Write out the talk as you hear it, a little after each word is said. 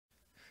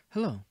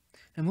Hello,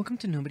 and welcome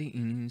to Nobody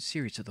Union's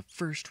series of the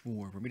First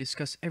War, where we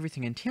discuss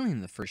everything entailing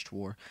the First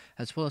War,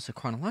 as well as a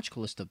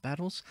chronological list of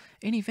battles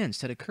and events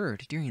that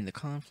occurred during the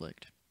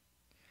conflict.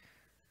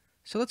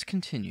 So let's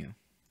continue.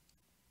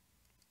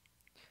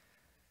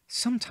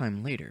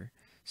 Sometime later,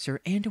 Sir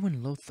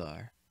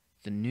Lothar,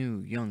 the new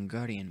young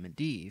guardian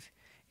Medivh,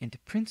 and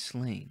Prince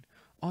Llane,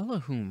 all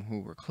of whom who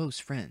were close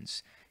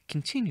friends,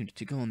 continued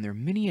to go on their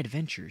many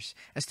adventures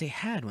as they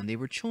had when they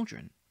were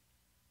children.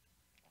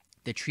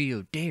 The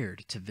trio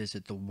dared to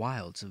visit the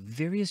wilds of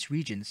various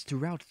regions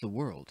throughout the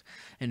world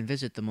and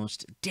visit the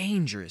most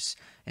dangerous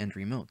and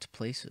remote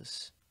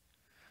places.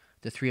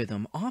 The three of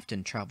them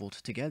often traveled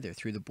together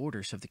through the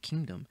borders of the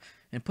kingdom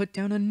and put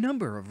down a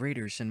number of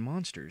raiders and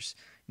monsters,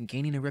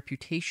 gaining a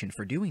reputation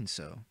for doing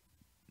so.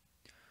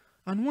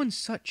 On one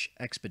such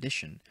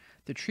expedition,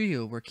 the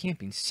trio were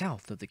camping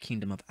south of the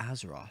kingdom of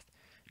Azeroth,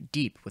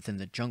 deep within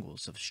the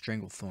jungles of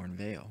Stranglethorn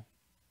Vale.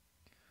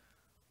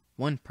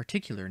 One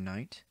particular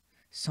night,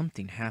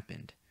 something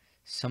happened,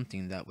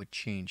 something that would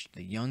change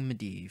the young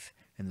Medivh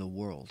and the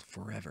world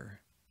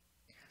forever.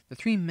 The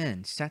three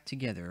men sat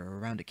together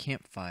around a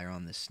campfire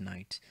on this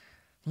night,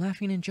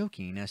 laughing and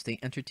joking as they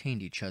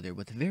entertained each other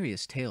with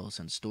various tales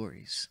and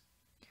stories.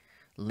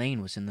 Llane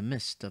was in the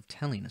midst of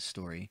telling a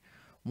story,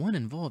 one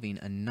involving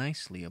a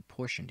nicely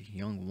apportioned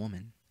young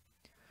woman.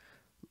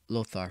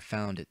 Lothar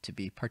found it to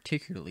be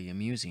particularly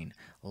amusing,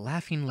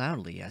 laughing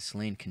loudly as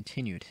Llane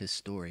continued his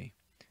story.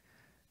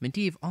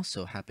 Medivh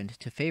also happened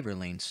to favor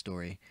Llane's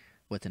story,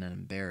 with an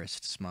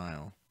embarrassed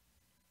smile.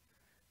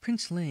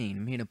 Prince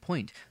Llane made a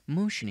point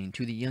motioning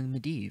to the young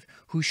Medivh,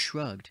 who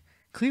shrugged,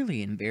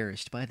 clearly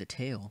embarrassed by the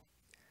tale.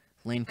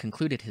 Llane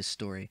concluded his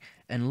story,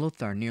 and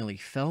Lothar nearly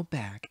fell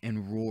back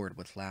and roared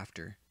with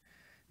laughter.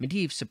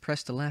 Medivh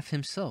suppressed a laugh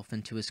himself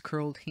into his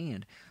curled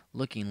hand,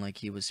 looking like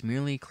he was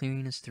merely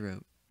clearing his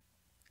throat.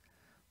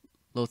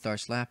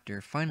 Lothar's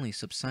laughter finally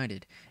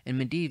subsided, and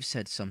Medivh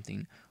said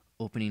something,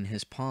 opening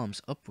his palms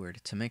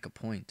upward to make a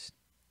point.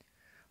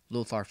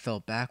 Lothar fell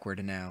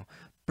backward now,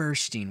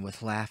 bursting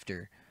with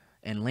laughter,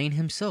 and Llane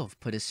himself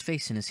put his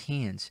face in his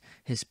hands,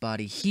 his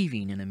body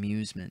heaving in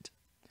amusement.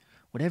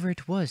 Whatever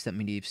it was that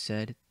Medivh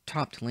said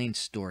topped Llane's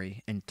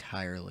story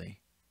entirely.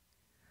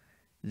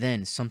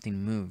 Then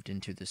something moved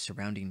into the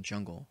surrounding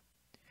jungle.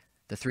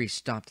 The three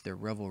stopped their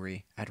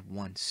revelry at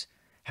once,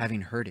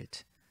 having heard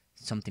it.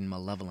 Something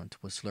malevolent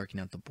was lurking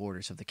at the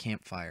borders of the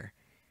campfire,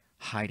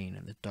 hiding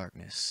in the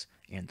darkness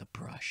and the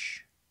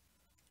brush.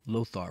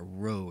 Lothar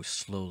rose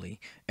slowly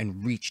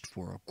and reached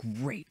for a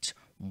great,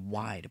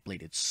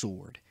 wide-bladed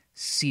sword,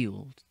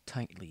 sealed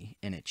tightly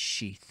in its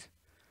sheath.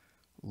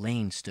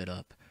 Llane stood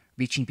up,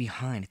 reaching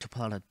behind to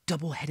pull out a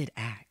double-headed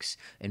axe,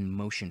 and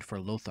motioned for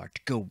Lothar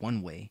to go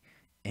one way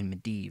and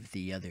Medivh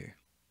the other.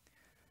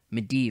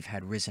 Medivh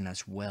had risen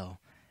as well,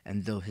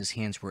 and though his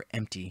hands were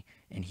empty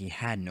and he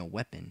had no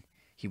weapon,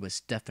 he was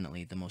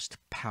definitely the most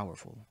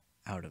powerful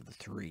out of the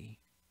three.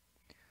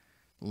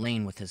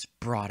 Llane, with his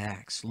broad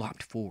axe,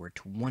 lopped forward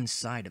to one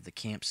side of the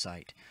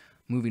campsite,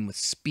 moving with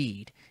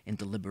speed and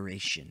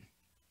deliberation.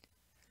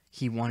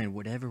 He wanted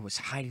whatever was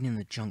hiding in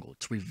the jungle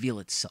to reveal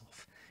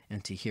itself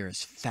and to hear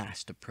his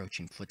fast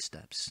approaching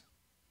footsteps.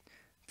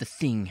 The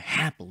thing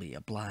happily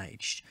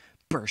obliged,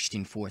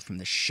 bursting forth from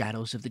the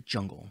shadows of the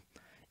jungle.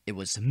 It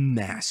was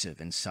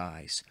massive in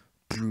size,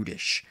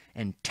 brutish,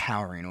 and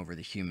towering over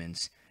the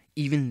humans,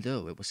 even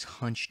though it was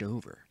hunched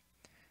over.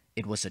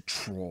 It was a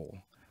troll,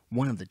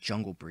 one of the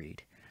jungle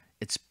breed,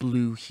 its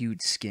blue-hued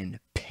skin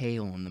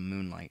pale in the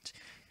moonlight,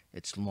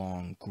 its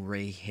long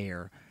gray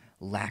hair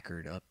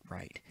lacquered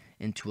upright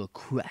into a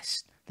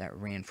crest that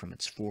ran from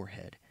its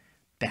forehead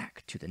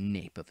back to the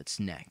nape of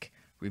its neck,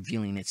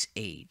 revealing its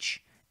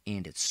age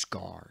and its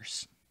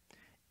scars.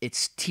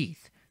 Its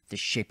teeth, the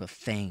shape of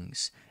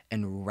fangs,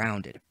 and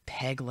rounded,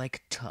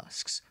 peg-like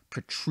tusks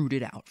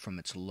protruded out from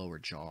its lower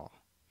jaw.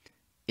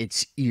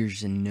 Its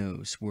ears and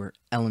nose were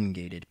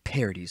elongated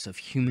parodies of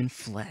human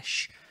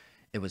flesh.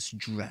 It was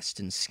dressed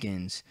in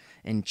skins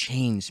and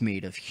chains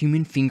made of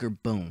human finger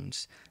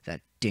bones that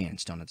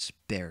danced on its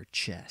bare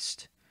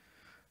chest.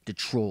 The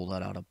troll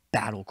let out a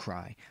battle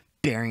cry,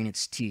 baring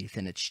its teeth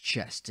in its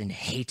chest in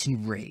hate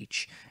and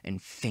rage,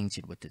 and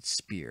feinted with its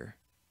spear.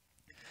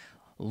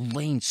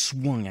 Llane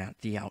swung at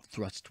the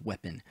outthrust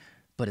weapon,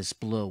 but his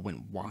blow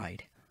went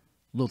wide.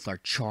 Lothar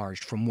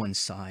charged from one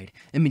side,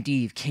 and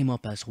Medivh came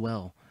up as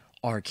well,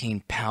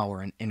 arcane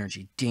power and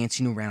energy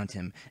dancing around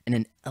him in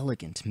an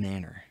elegant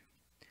manner.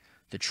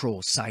 The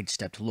troll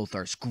sidestepped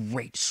Lothar's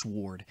great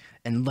sword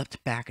and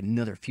leapt back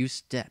another few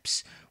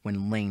steps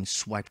when Llane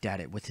swiped at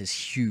it with his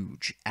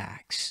huge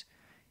axe.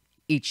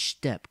 Each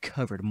step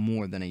covered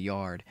more than a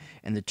yard,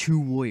 and the two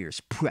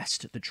warriors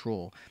pressed the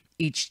troll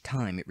each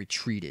time it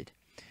retreated.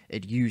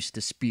 It used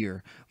the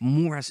spear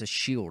more as a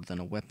shield than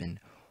a weapon,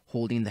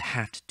 holding the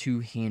haft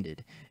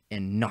two-handed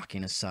and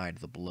knocking aside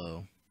the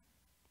blow.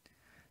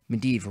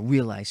 Medivh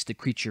realized the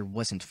creature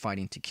wasn't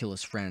fighting to kill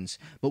his friends,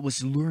 but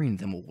was luring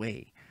them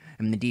away,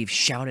 and Medivh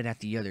shouted at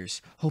the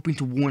others, hoping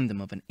to warn them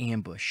of an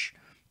ambush,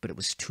 but it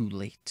was too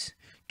late.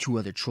 Two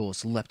other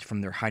trolls leapt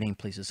from their hiding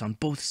places on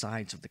both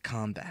sides of the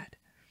combat.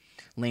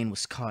 Llane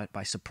was caught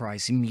by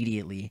surprise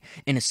immediately,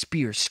 and a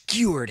spear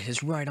skewered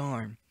his right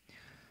arm.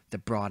 The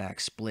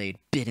broadaxe blade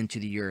bit into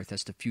the earth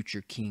as the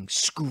future king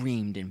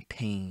screamed in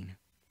pain.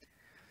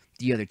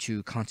 The other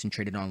two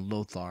concentrated on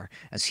Lothar,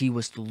 as he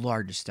was the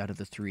largest out of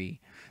the three,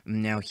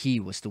 and now he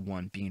was the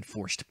one being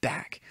forced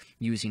back.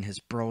 Using his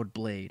broad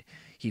blade,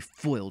 he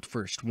foiled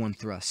first one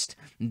thrust,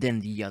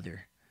 then the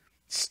other.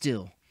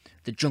 Still,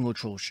 the jungle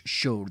trolls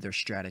showed their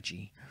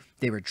strategy.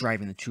 They were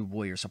driving the two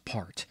warriors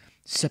apart,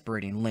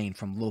 separating Llane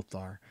from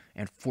Lothar,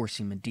 and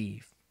forcing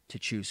Medivh to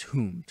choose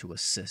whom to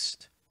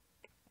assist.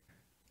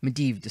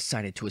 Medivh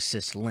decided to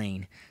assist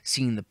Llane,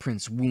 seeing the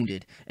prince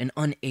wounded and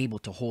unable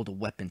to hold a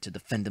weapon to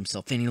defend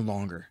himself any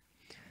longer.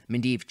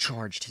 Medivh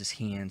charged his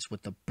hands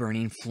with the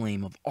burning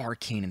flame of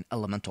arcane and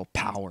elemental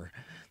power,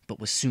 but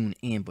was soon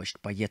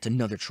ambushed by yet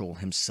another troll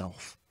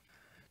himself.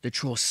 The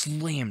troll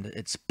slammed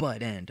its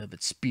butt end of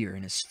its spear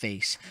in his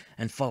face,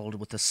 and followed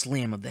with a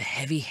slam of the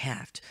heavy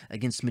haft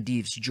against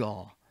Medivh's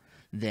jaw,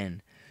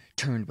 then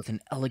turned with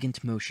an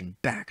elegant motion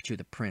back to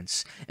the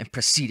prince, and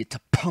proceeded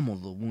to pummel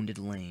the wounded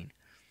Llane.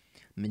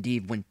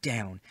 Medivh went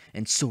down,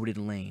 and so did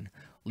Llane,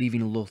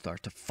 leaving Lothar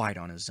to fight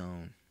on his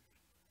own.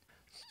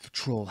 The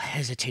troll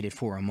hesitated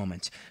for a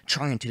moment,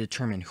 trying to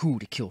determine who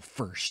to kill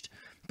first,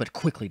 but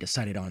quickly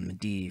decided on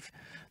Medivh.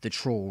 The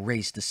troll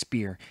raised the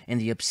spear, and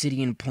the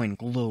obsidian point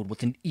glowed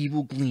with an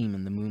evil gleam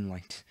in the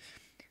moonlight.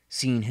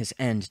 Seeing his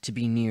end to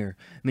be near,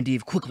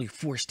 Medivh quickly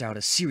forced out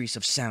a series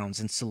of sounds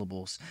and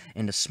syllables,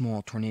 and a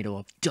small tornado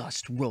of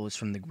dust rose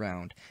from the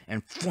ground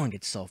and flung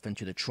itself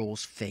into the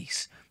troll's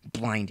face,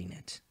 blinding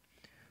it.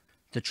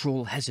 The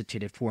troll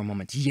hesitated for a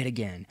moment yet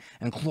again,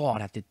 and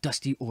clawed at the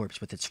dusty orbs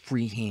with its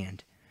free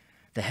hand.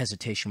 The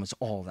hesitation was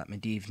all that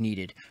Medivh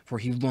needed, for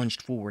he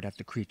lunged forward at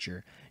the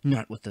creature,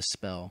 not with a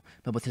spell,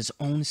 but with his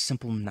own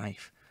simple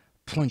knife,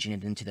 plunging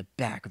it into the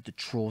back of the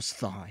troll's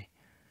thigh.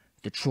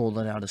 The troll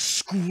let out a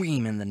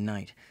scream in the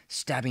night,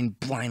 stabbing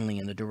blindly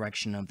in the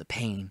direction of the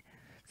pain.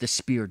 The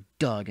spear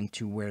dug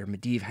into where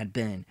Medivh had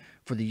been,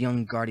 for the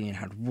young guardian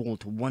had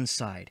rolled to one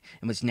side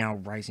and was now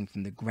rising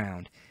from the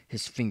ground,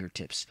 his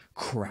fingertips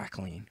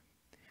crackling.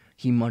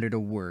 He muttered a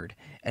word,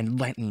 and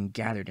lightning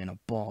gathered in a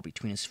ball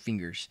between his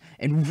fingers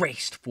and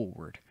raced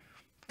forward.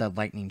 The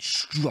lightning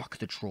struck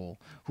the troll,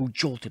 who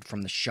jolted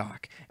from the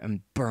shock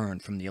and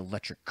burned from the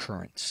electric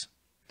currents.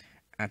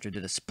 After the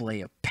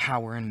display of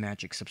power and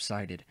magic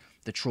subsided,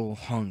 the troll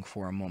hung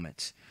for a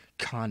moment,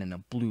 caught in a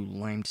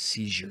blue-limed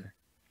seizure.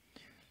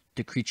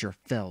 The creature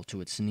fell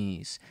to its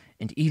knees,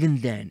 and even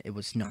then it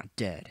was not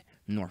dead,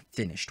 nor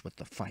finished with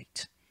the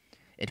fight.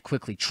 It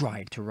quickly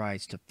tried to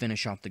rise to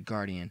finish off the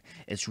guardian,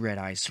 its red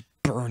eyes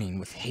burning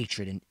with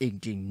hatred and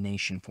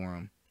indignation for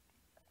him.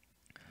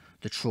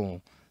 The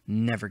troll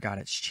never got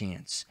its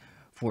chance,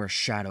 for a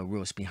shadow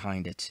rose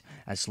behind it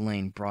as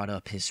Llane brought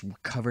up his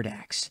recovered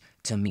axe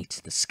to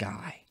meet the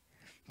sky.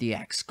 The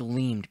axe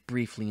gleamed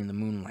briefly in the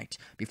moonlight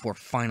before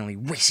finally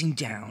racing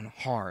down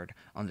hard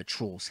on the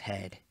troll's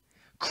head,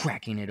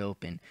 cracking it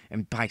open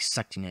and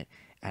bisecting it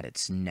at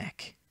its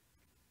neck.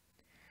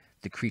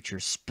 The creature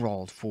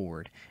sprawled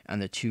forward,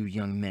 and the two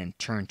young men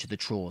turned to the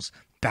trolls,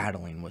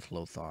 battling with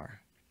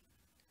Lothar.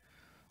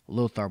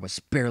 Lothar was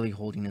barely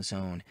holding his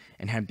own,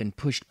 and had been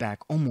pushed back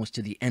almost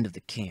to the end of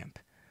the camp.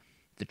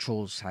 The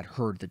trolls had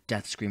heard the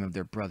death scream of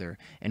their brother,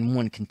 and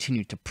one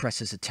continued to press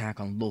his attack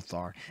on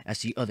Lothar as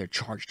the other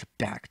charged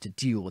back to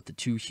deal with the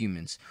two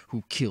humans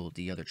who killed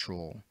the other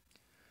troll.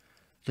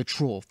 The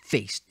troll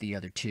faced the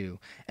other two,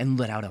 and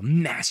let out a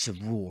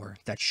massive roar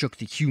that shook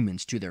the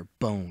humans to their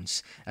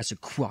bones as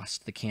it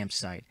crossed the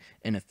campsite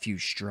in a few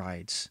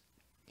strides.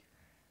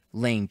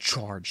 Llane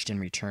charged in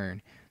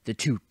return, the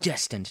two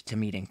destined to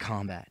meet in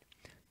combat,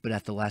 but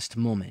at the last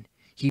moment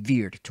he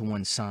veered to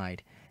one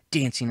side,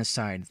 dancing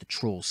aside the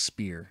troll's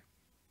spear.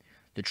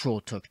 The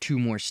troll took 2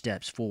 more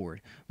steps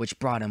forward, which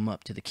brought him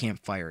up to the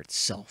campfire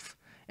itself,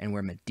 and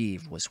where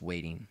Medivh was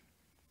waiting.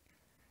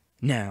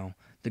 Now,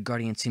 the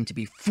guardian seemed to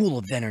be full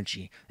of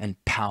energy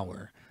and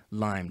power,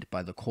 limed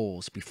by the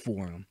coals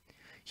before him.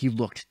 He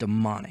looked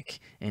demonic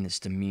in his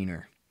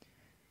demeanor.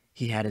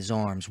 He had his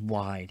arms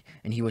wide,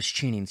 and he was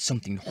chanting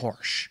something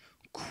harsh,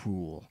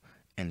 cruel,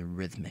 and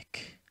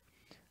rhythmic.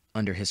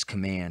 Under his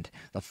command,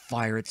 the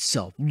fire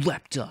itself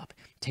leapt up,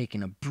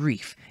 taking a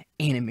brief,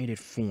 animated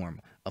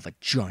form of a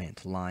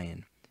giant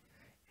lion.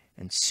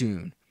 And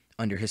soon,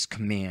 under his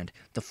command,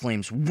 the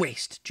flames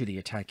raced to the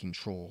attacking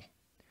troll.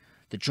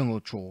 The jungle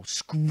troll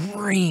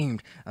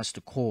screamed as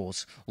the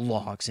coals,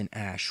 logs, and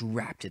ash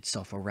wrapped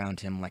itself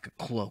around him like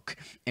a cloak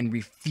and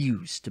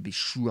refused to be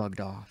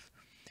shrugged off.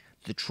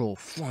 The troll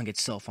flung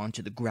itself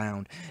onto the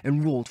ground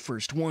and rolled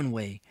first one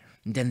way,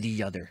 then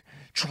the other,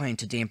 trying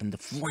to dampen the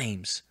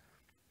flames.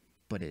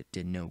 But it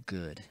did no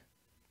good.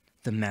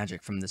 The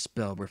magic from the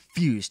spell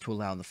refused to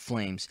allow the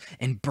flames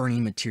and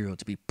burning material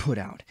to be put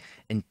out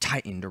and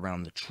tightened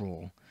around the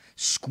troll,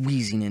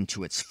 squeezing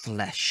into its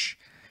flesh.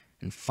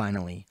 And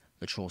finally,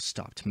 the troll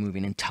stopped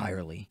moving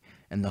entirely,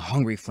 and the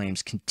hungry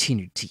flames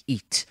continued to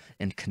eat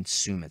and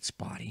consume its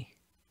body.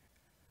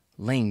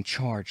 Llane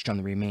charged on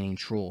the remaining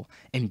troll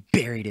and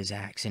buried his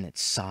axe in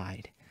its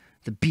side.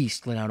 The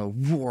beast let out a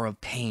roar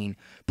of pain,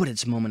 but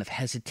its moment of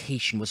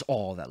hesitation was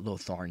all that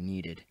Lothar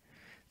needed.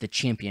 The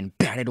champion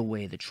batted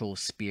away the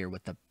troll's spear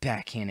with a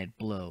backhanded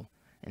blow,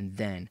 and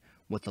then,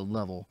 with a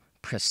level,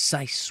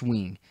 precise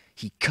swing,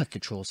 he cut the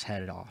troll's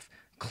head off,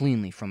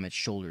 cleanly from its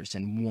shoulders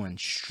in one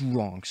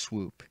strong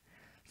swoop.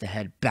 The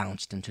head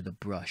bounced into the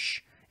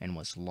brush and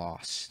was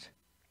lost.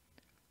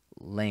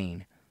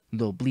 Llane,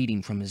 though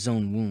bleeding from his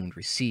own wound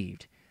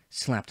received,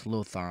 slapped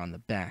Lothar on the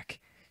back,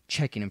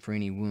 checking him for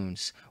any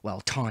wounds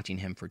while taunting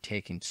him for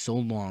taking so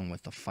long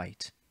with the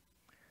fight.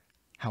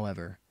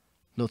 However,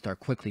 Lothar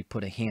quickly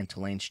put a hand to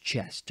Llane's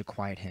chest to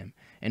quiet him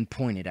and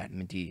pointed at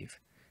Medivh,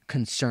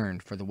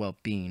 concerned for the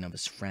well-being of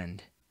his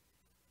friend.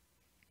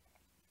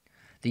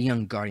 The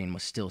young guardian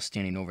was still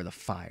standing over the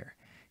fire,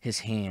 his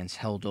hands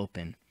held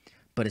open,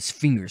 but his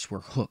fingers were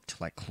hooked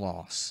like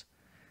claws.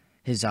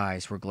 His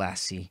eyes were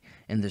glassy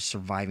in the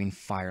surviving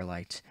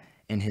firelight,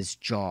 and his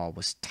jaw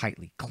was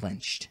tightly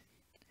clenched.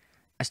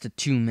 As the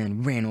two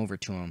men ran over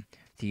to him,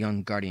 the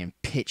young guardian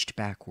pitched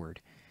backward,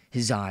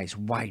 his eyes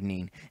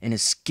widening and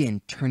his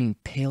skin turning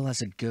pale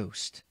as a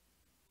ghost.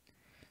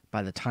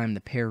 By the time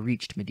the pair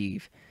reached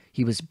Medivh,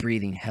 he was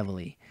breathing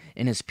heavily,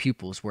 and his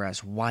pupils were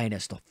as wide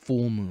as the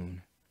full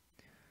moon.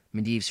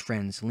 Medivh's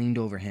friends leaned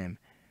over him.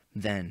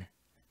 Then,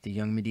 the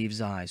young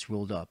Medivh's eyes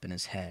rolled up in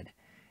his head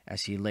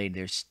as he lay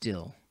there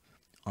still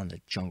on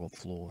the jungle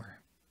floor.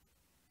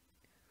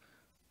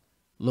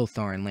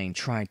 Lothar and Llane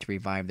tried to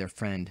revive their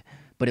friend,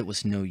 but it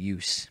was no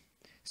use.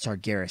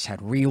 Sargeras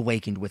had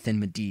reawakened within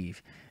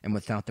Medivh, and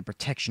without the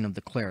protection of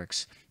the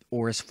clerics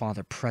or his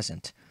father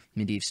present,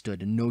 Medivh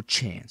stood no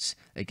chance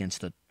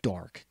against the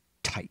dark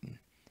titan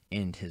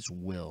and his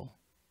will.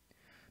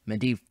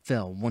 Medivh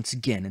fell once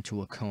again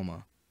into a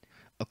coma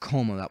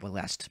that would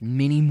last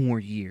many more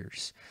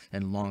years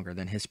and longer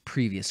than his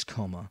previous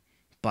coma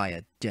by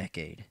a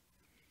decade.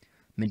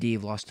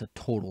 Medivh lost a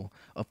total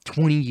of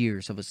 20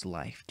 years of his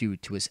life due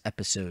to his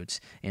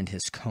episodes and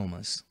his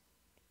comas.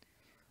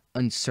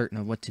 Uncertain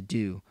of what to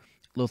do,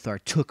 Lothar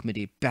took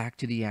Medivh back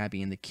to the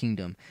abbey in the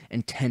kingdom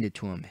and tended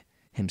to him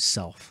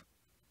himself.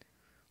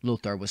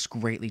 Lothar was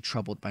greatly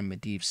troubled by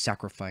Medivh's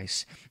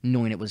sacrifice,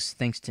 knowing it was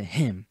thanks to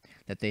him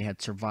that they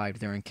had survived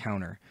their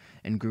encounter,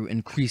 and grew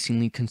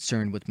increasingly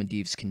concerned with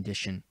Medivh's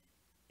condition.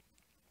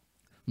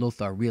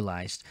 Lothar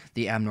realized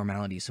the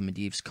abnormalities of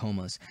Medivh's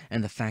comas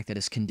and the fact that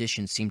his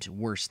condition seemed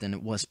worse than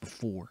it was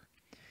before.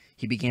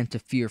 He began to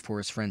fear for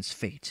his friend's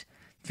fate,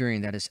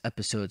 fearing that his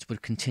episodes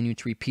would continue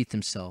to repeat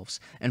themselves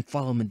and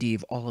follow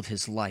Medivh all of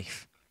his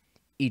life,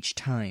 each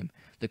time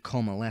the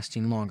coma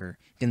lasting longer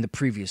than the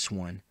previous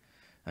one,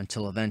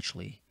 until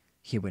eventually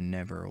he would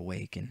never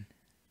awaken.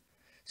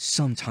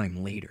 Sometime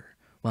later,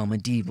 while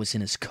Medivh was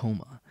in his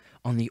coma,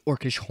 on the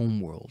Orcish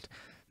homeworld,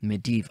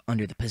 Medivh,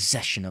 under the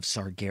possession of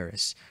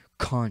Sargeras,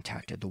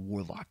 contacted the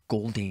warlock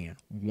Gul'dan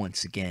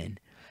once again,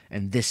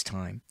 and this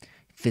time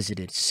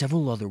visited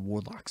several other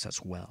warlocks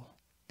as well.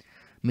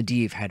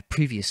 Medivh had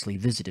previously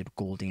visited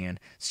Gul'dan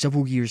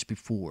several years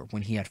before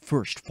when he had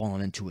first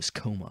fallen into his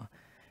coma,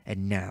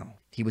 and now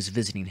he was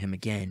visiting him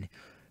again,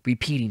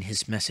 repeating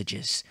his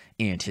messages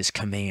and his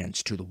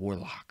commands to the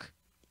warlock.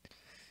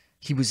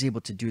 He was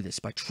able to do this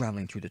by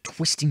traveling through the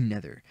twisting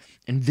nether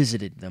and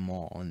visited them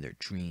all in their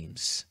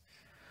dreams,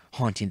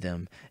 haunting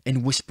them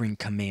and whispering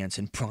commands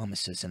and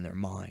promises in their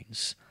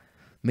minds.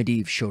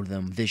 Medivh showed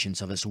them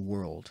visions of his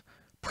world,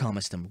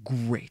 promised them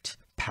great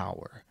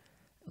power,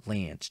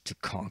 land to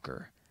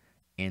conquer,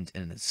 and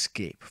an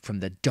escape from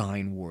the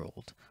dying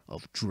world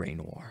of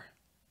Draenor.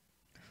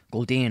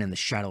 Gul'dan and the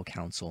Shadow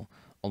Council,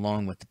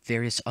 along with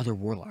various other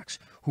warlocks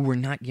who were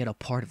not yet a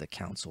part of the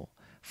council,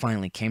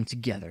 finally came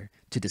together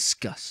to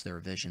discuss their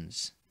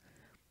visions.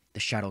 The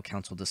Shadow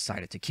Council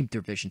decided to keep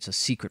their visions a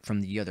secret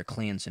from the other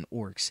clans and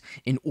orcs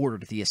in order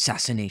to the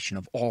assassination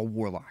of all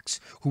warlocks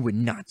who would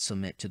not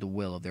submit to the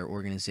will of their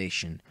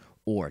organization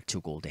or to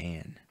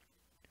Gul'dan.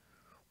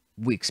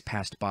 Weeks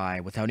passed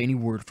by without any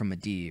word from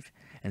Medivh,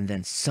 and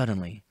then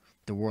suddenly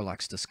the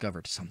warlocks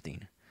discovered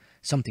something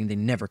they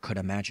never could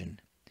imagine.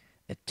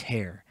 A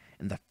tear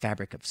in the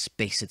fabric of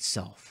space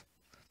itself.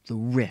 The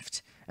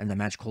rift and the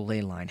magical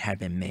ley line had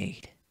been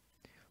made.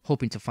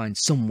 Hoping to find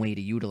some way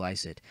to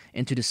utilize it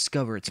and to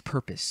discover its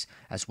purpose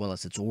as well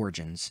as its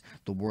origins,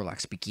 the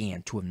warlocks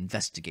began to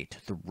investigate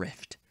the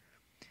rift,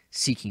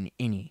 seeking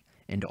any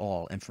and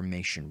all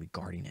information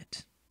regarding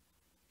it.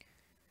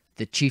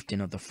 The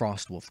chieftain of the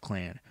Frostwolf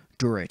clan,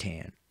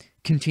 Duratan,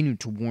 continued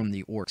to warn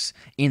the orcs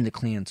and the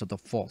clans of the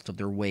fault of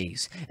their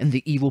ways and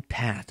the evil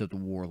path of the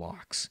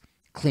warlocks,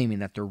 claiming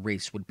that their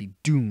race would be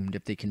doomed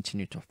if they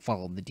continued to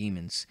follow the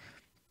demons.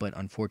 But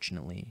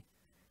unfortunately,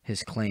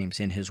 his claims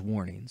and his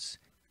warnings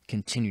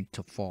continued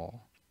to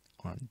fall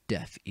on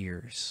deaf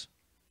ears.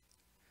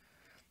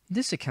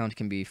 This account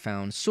can be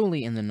found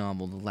solely in the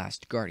novel The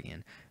Last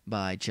Guardian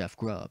by Jeff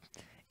Grubb,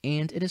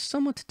 and it is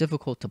somewhat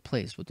difficult to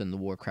place within the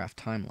Warcraft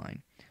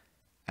timeline,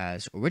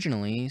 as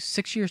originally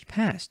 6 years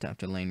passed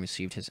after Llane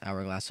received his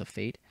Hourglass of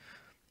Fate,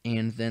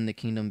 and then the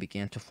kingdom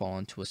began to fall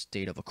into a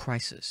state of a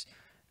crisis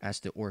as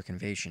the orc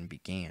invasion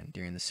began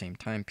during the same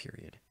time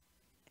period.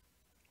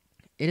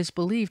 It is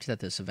believed that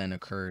this event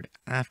occurred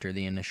after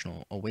the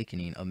initial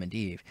awakening of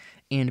Medivh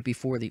and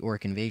before the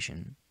orc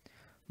invasion,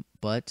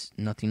 but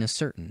nothing is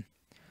certain.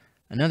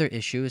 Another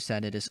issue is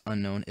that it is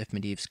unknown if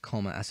Medivh's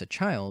coma as a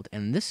child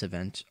and this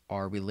event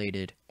are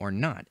related or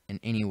not in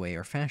any way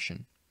or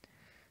fashion,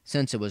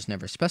 since it was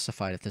never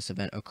specified if this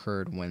event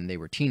occurred when they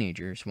were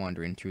teenagers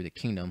wandering through the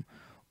kingdom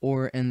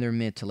or in their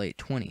mid to late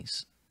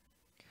 20s.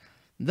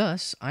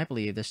 Thus, I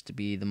believe this to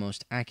be the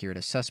most accurate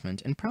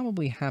assessment and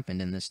probably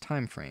happened in this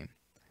time frame.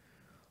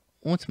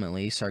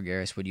 Ultimately,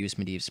 Sargeras would use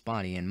Medivh's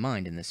body and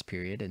mind in this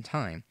period in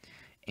time,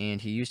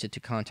 and he used it to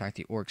contact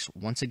the orcs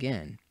once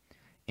again,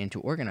 and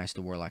to organize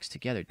the warlocks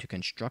together to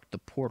construct the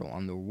portal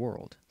on their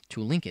world,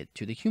 to link it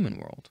to the human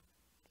world.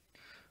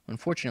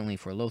 Unfortunately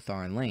for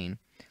Lothar and Llane,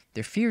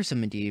 their fears of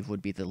Medivh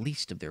would be the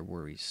least of their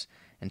worries,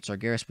 and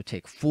Sargeras would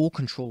take full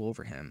control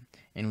over him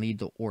and lead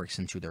the orcs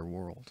into their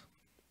world.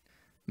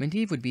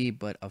 Medivh would be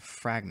but a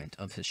fragment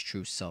of his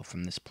true self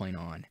from this point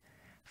on,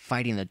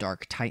 fighting the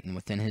Dark Titan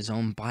within his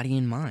own body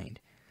and mind,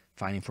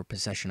 fighting for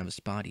possession of his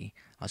body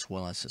as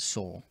well as his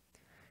soul,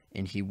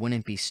 and he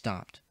wouldn't be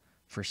stopped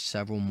for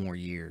several more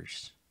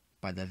years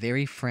by the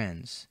very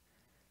friends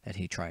that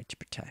he tried to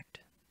protect.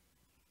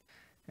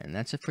 And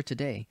that's it for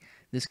today.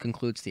 This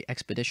concludes the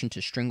expedition to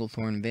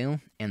Stranglethorn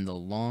Vale and the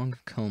Long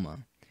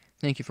Coma.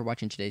 Thank you for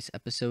watching today's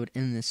episode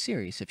in this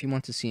series. If you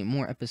want to see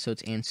more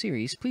episodes and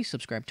series, please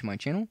subscribe to my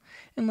channel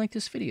and like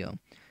this video.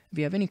 If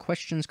you have any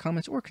questions,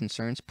 comments, or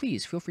concerns,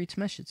 please feel free to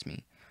message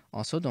me.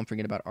 Also, don't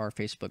forget about our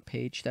Facebook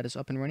page that is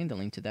up and running. The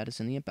link to that is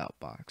in the About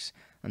box.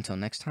 Until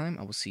next time,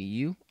 I will see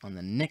you on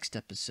the next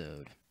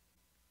episode.